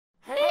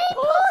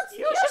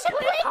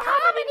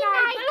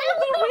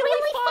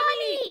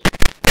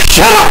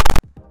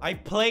I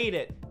played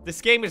it.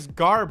 This game is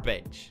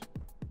garbage.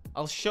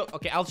 I'll show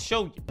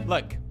you.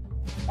 Look.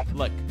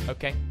 Look,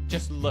 okay?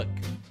 Just look.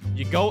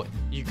 You go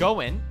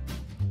in,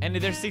 and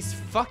there's these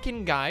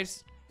fucking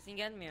guys.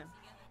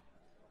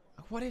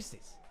 What is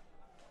this?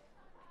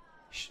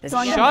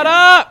 Shut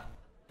up!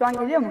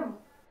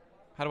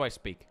 How do I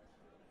speak?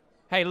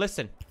 Hey,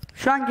 listen.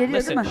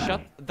 Listen,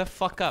 shut the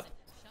fuck up.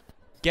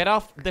 Get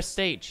off the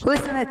stage.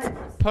 Listen it.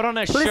 Put on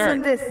a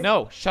shirt.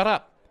 No, shut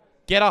up.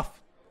 Get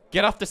off.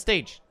 Get off the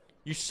stage.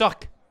 You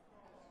suck.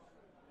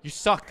 You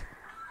suck.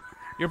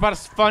 You're about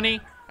as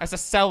funny as a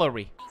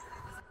celery.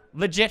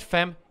 Legit,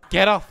 fam.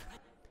 Get off.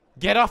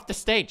 Get off the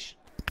stage.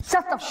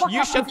 Shut the fuck up.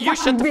 You shut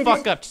the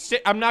fuck up.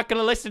 I'm not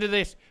gonna listen to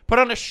this. Put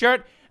on a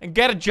shirt and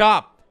get a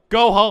job.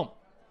 Go home.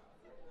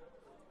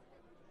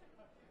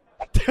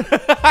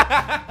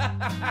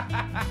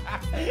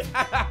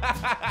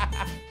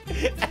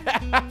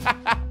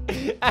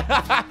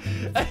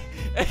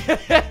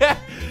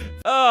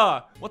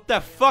 What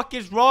the fuck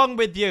is wrong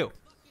with you?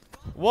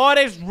 What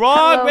is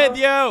wrong with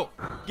you?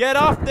 Get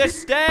off the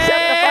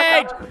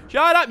stage!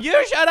 Shut up!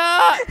 You shut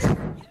up!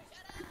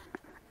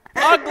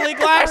 Ugly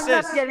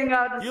glasses!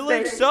 You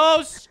look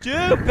so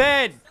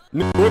stupid!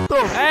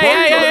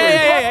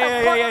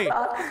 Hey!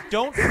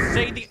 Don't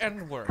say the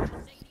N-word.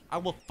 I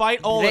will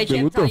fight all of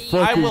you.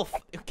 I will.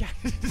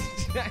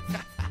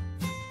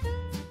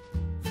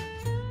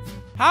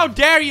 How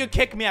dare you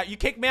kick me out? You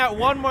kick me out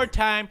one more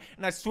time,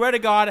 and I swear to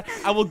God,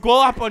 I will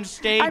go up on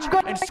stage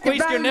and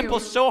squeeze your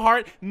nipples so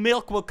hard,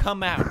 milk will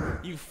come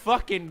out. You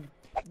fucking.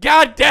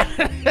 God damn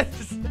it.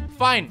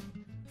 Fine.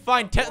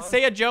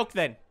 Say a joke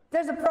then.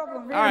 There's a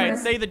problem. Alright,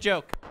 say the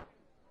joke.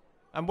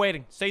 I'm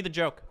waiting. Say the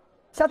joke.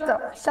 Shut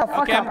up.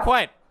 Okay, I'm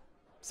quiet.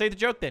 Say the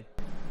joke then.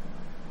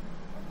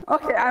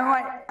 Okay, I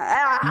might.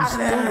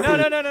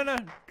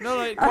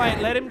 No, quiet.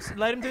 Let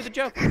him do the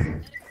joke.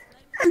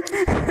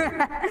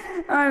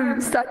 I'm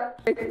stuck.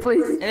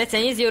 Please. Evet,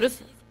 seni izliyoruz.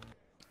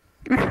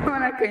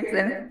 Bana koyayım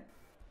seni.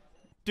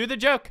 Do the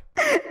joke.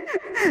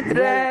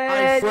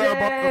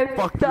 Recep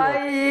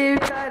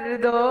Tayyip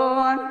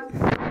Erdoğan.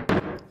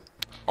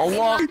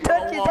 Allah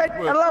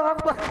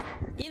Akbar.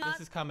 This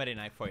is comedy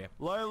night for you.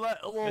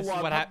 This is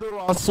what happened.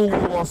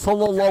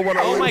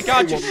 Oh my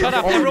God, just shut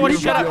up. Everyone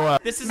shut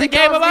up. This is a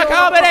game about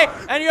comedy,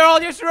 and you're all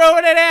just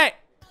ruining it.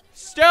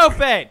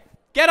 Stupid.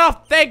 Get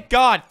off. Thank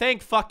God.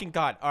 Thank fucking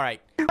God. All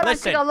right.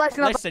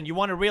 Listen. You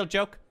want a real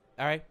joke?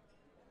 All right.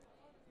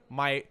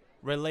 My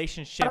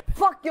relationship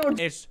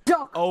is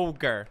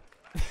ogre.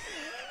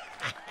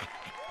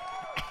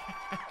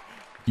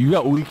 You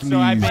got weak knees. So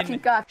I've been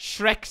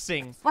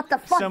Shrexing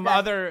some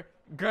other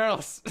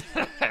girls.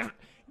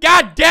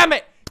 God damn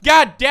it!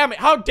 God damn it!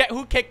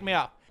 Who kicked me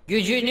up?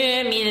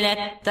 Gücünü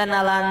milletten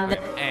alandır.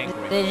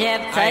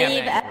 Recep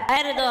Tayyip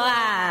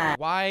Erdoğan.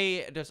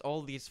 Why does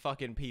all these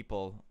fucking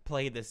people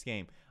play this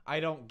game? I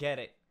don't get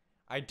it.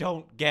 I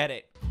don't get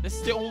it. This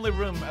is the only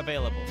room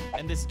available.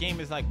 And this game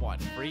is like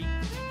what? Free?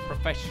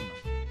 Professional.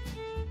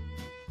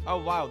 Oh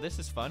wow, this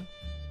is fun.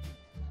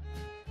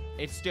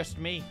 It's just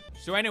me.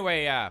 So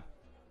anyway,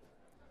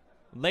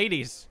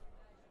 ladies.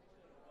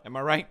 Am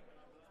I right?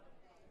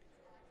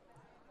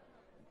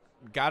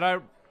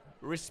 Gotta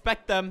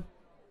respect them.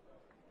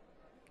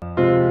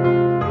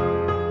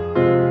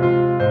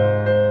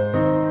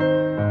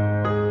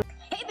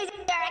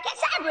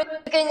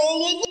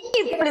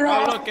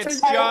 Oh look,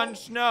 it's Jon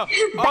Snow.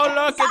 Oh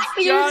look,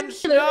 it's Jon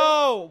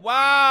Snow.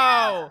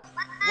 Wow.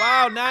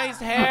 Wow, nice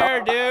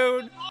hair,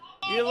 dude.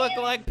 You look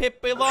like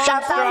Pippi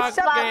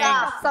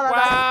Longstocking.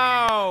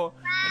 Wow.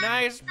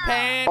 Nice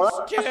pants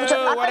too.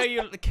 What are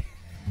you?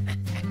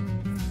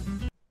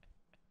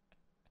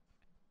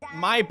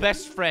 My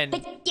best friend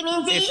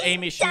is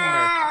Amy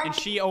Schumer, and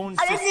she owns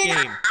this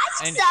game,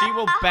 and she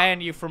will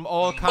ban you from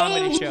all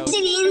comedy shows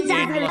in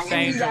Los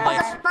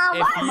Angeles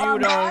if you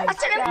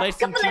don't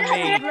listen to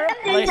me.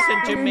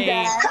 Listen to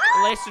me.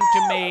 Listen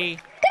to me.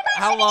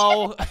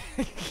 Hello.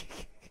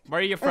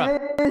 Where are you from?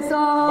 Where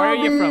are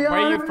you from? Where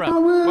are you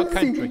from? What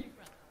country?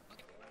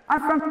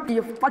 I'm from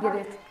you fucking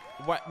idiot.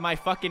 What? My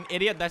fucking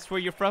idiot? That's where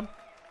you're from?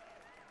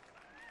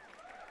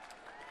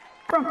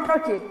 From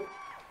Turkey.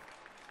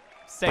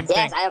 Same thing.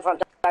 Yes, I am from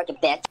Turkey,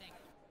 bitch.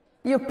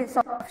 You piece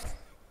of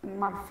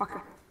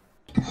motherfucker.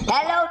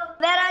 Hello,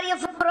 where are you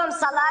from,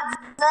 Salad?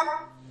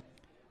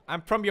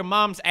 I'm from your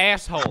mom's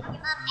asshole.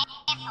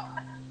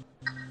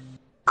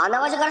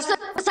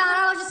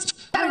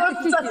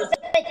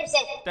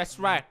 That's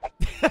right.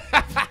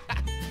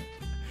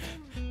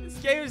 This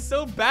game is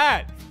so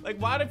bad. Like,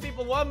 why do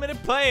people want me to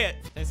play it?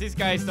 Since these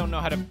guys don't know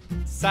how to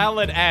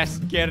salad-ass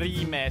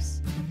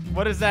gerimes.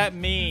 What does that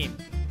mean?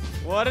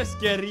 What does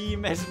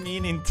gerimes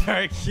mean in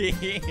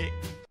Turkey?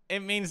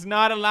 It means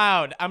not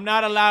allowed. I'm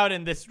not allowed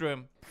in this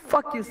room.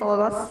 Fuck you,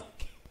 Saladas.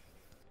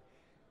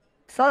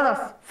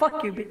 Saladas,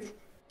 fuck you, bitch.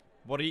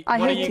 What are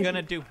you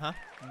gonna do, huh?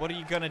 What are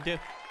you gonna do?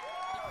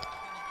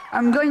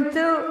 I'm going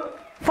to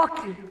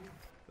fuck you.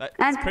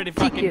 That's pretty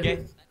fucking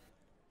gay.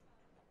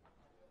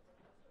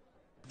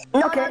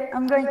 Okay,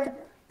 I'm going to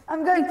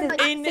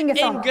sing a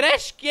song. In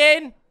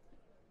Greshkin.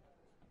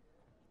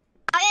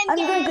 I'm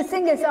going to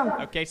sing a song.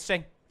 Okay,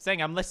 sing.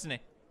 Sing, I'm listening.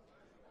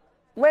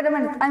 Wait a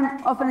minute,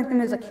 I'm opening the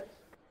music.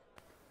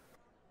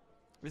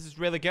 This is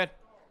really good.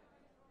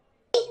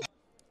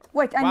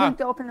 Wait, I'm going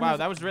to open the Wow, music.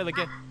 that was really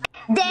good.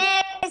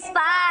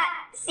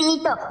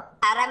 Despacito.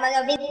 Para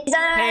mga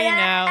bisonera. Hey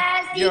now,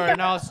 you're an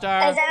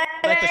all-star.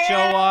 Let the show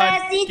on.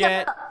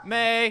 Get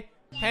me.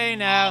 Hey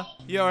now,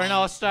 you're an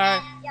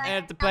all-star.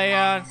 At the play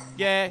on.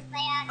 Get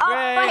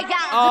ready.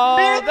 All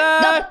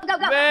the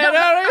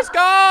better is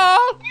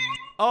gone.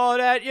 Oh,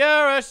 that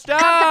you're a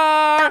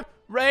star.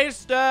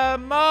 Raise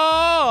them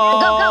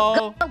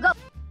all.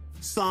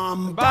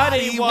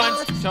 Somebody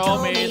once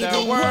told me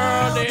the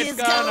world is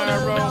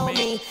gonna roll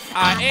me.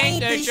 I ain't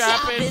the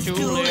sharpest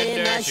tool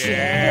in the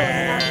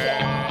shed.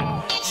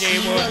 She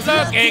was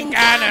looking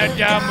kinda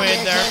dumb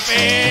with her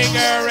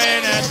finger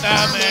and a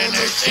thumb and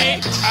a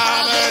stick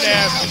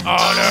hammered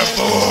on her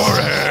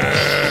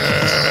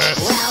forehead.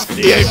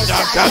 The apes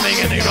are coming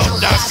and they don't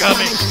stop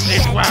coming. They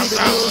squawk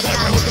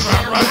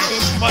around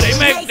running, but they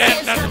make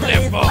that not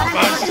live for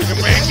fun. You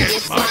break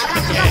it smart,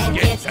 you can't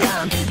get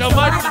done. So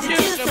much to do,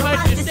 so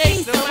much to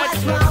say, so much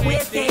to we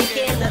think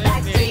in the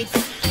back streets.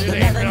 You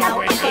never know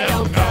where you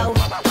don't go.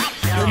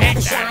 You can't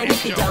shine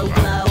if you don't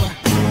glow.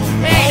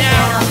 Hey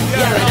now,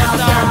 you're an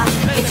all-star.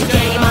 Get your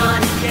game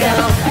on,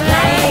 go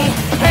play.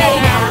 Hey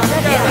now,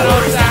 you're an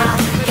all-star.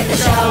 Get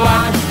the show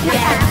on,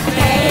 yeah,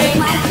 hey.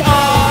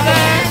 All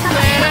that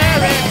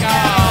glitter and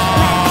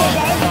gold.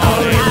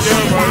 All is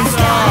your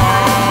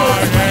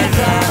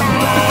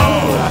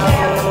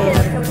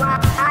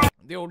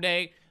the old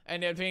day,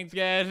 and then things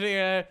get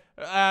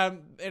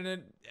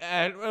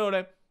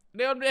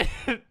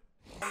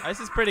this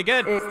is pretty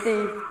good.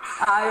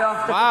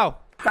 Wow.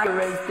 You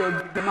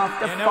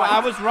know, I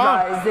was wrong.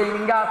 I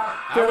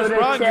was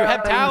wrong. You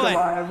have talent.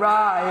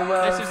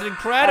 This is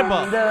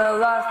incredible. You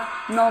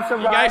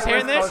guys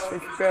hearing this? You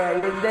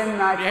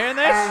hearing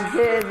this?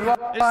 This is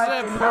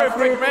a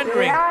perfect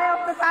rendering.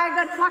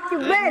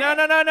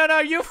 No.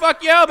 You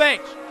fuck you,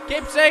 bitch.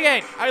 Keep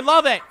singing. I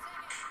love it.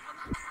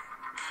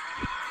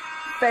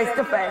 Face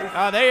to face.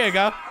 Oh, there you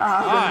go.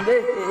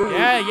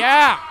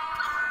 Yeah.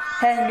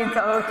 Hanging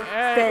out,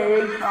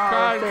 staying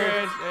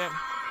Congress.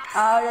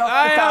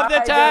 I am the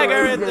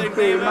tiger in the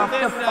game of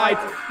this night,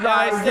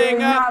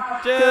 rising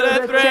up to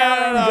the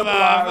thrill of a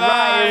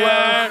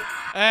fire.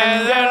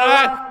 And then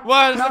I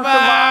was the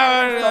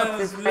fire,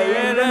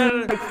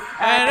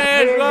 and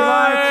it's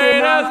going to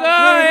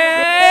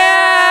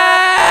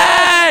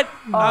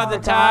the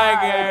the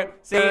tiger.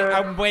 See,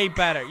 I'm way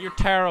better. You're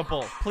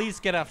terrible. Please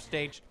get off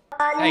stage.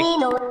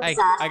 Hey,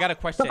 I got a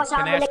question.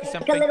 Can I ask you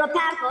something? Can I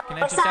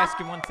just ask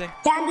you one thing?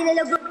 Can I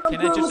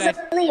just ask?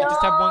 I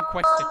just have one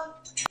question.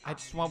 I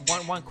just want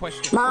one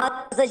question. One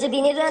question.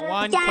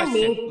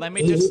 Let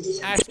me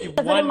just ask you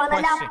one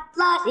question.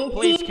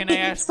 Please, can I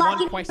ask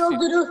one question? I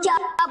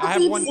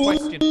have one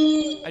question.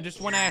 I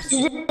just want to ask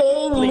you.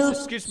 Please,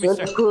 excuse me,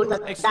 sir. Excuse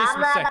me,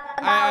 sir.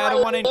 I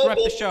don't want to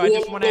interrupt the show. I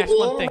just want to ask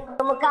one thing.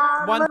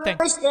 One thing.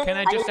 Can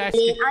I just ask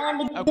you?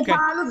 Okay.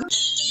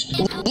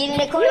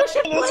 You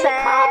should play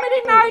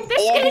comedy night.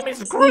 This game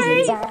is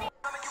great.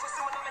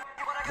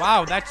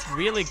 Wow, that's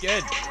really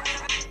good.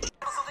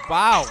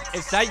 Wow,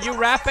 is that you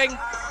rapping?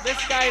 This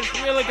guy is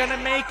really gonna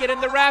make it in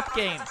the rap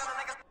game.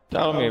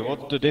 Tell me,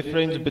 what's the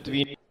difference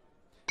between...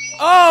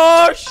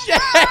 Oh shit!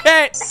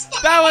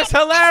 That was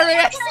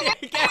hilarious!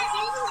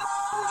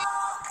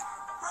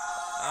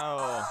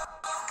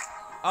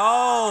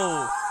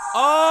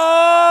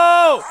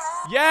 Oh!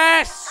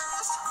 Yes!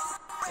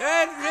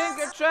 And drink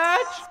a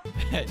trash?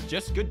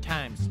 Just good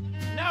times.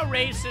 No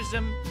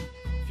racism.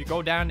 If you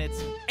go down,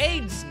 it's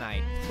AIDS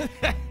night.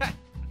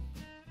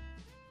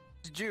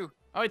 Jew.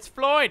 Oh, it's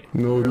Floyd.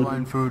 No,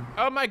 Airline food.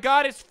 Oh my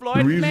God, it's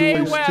Floyd Stevie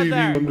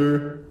Mayweather.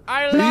 Wonder.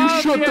 I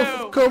love Shut the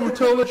fuck up and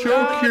tell the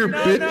joke here,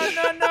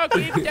 bitch. No,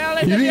 keep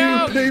telling You the didn't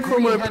joke. even pay for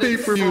my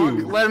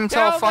pay-per-view. Let him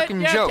tell a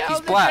fucking joke.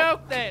 He's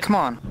black. Come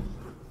on.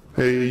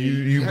 Hey,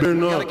 you better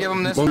not. Gotta give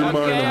him this. Undermine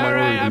Okay, the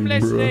alright, I'm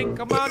minority, listening.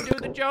 bro. Come on, do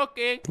the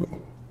joking.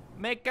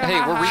 Make a Hey,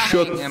 we're ha-ha.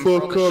 Shut the him,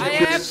 fuck bro. up, I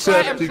get am quiet. I'm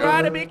septic.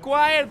 trying to be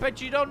quiet,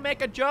 but you don't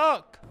make a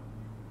joke.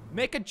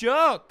 Make a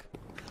joke.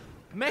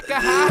 Make a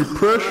ha.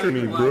 Pressure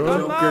me, bro.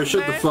 Come on,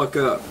 Shut the man. fuck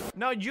up.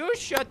 No, you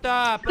shut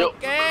up,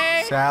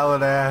 okay?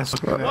 Salad ass.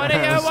 What do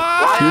you You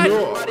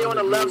want? know, On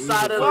the left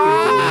side of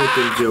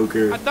What?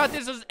 Joker. I thought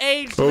this was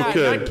AIDS Okay. night,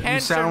 not You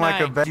cancer sound like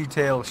a night. veggie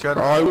tail. Shut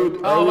up. I would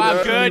Oh, wow,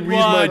 actually good read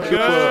my one, joke,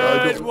 but I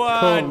good just one.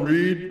 can't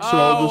read, so Oh,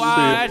 I'll just wow,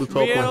 say it that's at the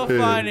top real of my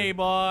head. funny,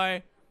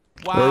 boy.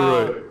 Wow.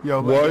 Alright,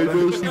 Yo, why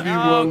does Stevie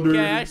Wonder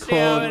Okay, I see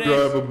how can't it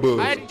drive a is. bus?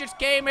 I just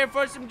came here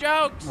for some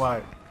jokes.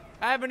 What?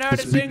 I haven't heard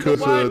It's a single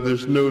because one.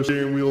 there's no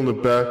steering wheel in the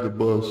back of the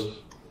bus.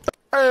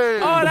 Hey.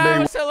 Oh, that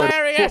was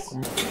hilarious.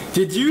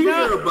 Did you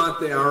No. hear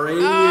about the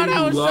Iranian Oh, that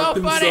who was so locked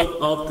funny.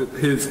 himself off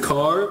his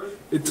car?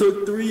 It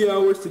took 3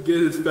 hours to get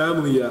his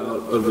family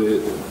out of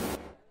it.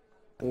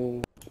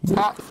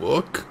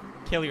 Fuck?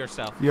 Kill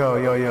yourself.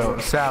 Yo.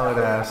 Salad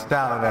ass.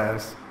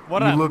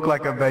 What You up? look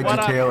like a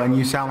VeggieTale and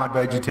you sound like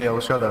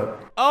VeggieTale. Shut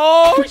up.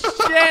 Oh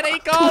shit! He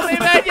called me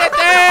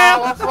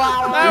VeggieTale.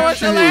 That was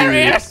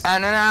hilarious.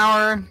 And an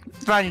hour.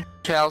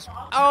 VeggieTales.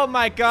 Oh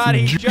my god,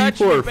 he Jew judged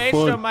people me are based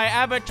fun. on my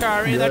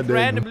avatar that Goddamn.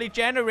 randomly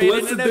generated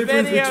What's in the a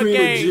difference video between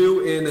game. a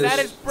Jew and a That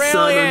is San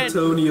brilliant.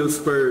 Antonio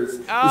Spurs?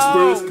 Oh.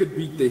 The Spurs could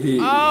beat the Heat.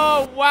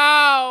 Oh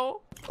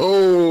wow.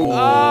 Oh.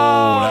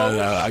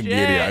 I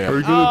get it. Are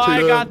you gonna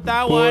take I got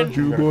that one.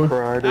 Jew boy?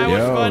 That was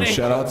Yo, funny.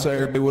 shout out to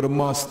everybody with a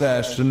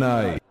mustache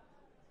tonight.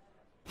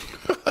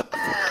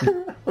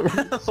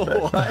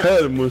 I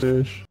had a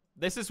mustache.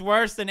 This is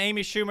worse than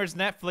Amy Schumer's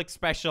Netflix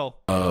special.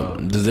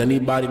 Does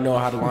anybody know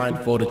how to line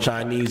for the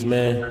Chinese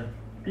man?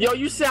 Yo,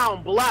 you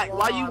sound black.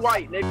 Why you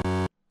white,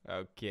 nigga?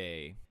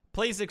 Okay.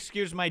 Please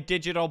excuse my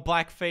digital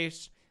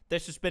blackface.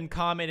 This has been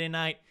Comedy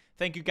Night.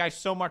 Thank you guys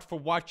so much for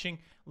watching.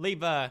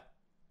 Leave a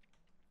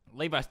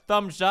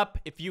thumbs up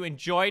if you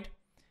enjoyed.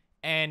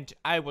 And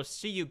I will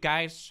see you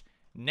guys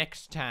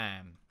next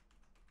time.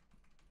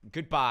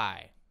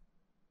 Goodbye.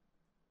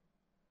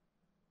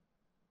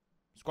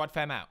 Squad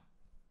fam out.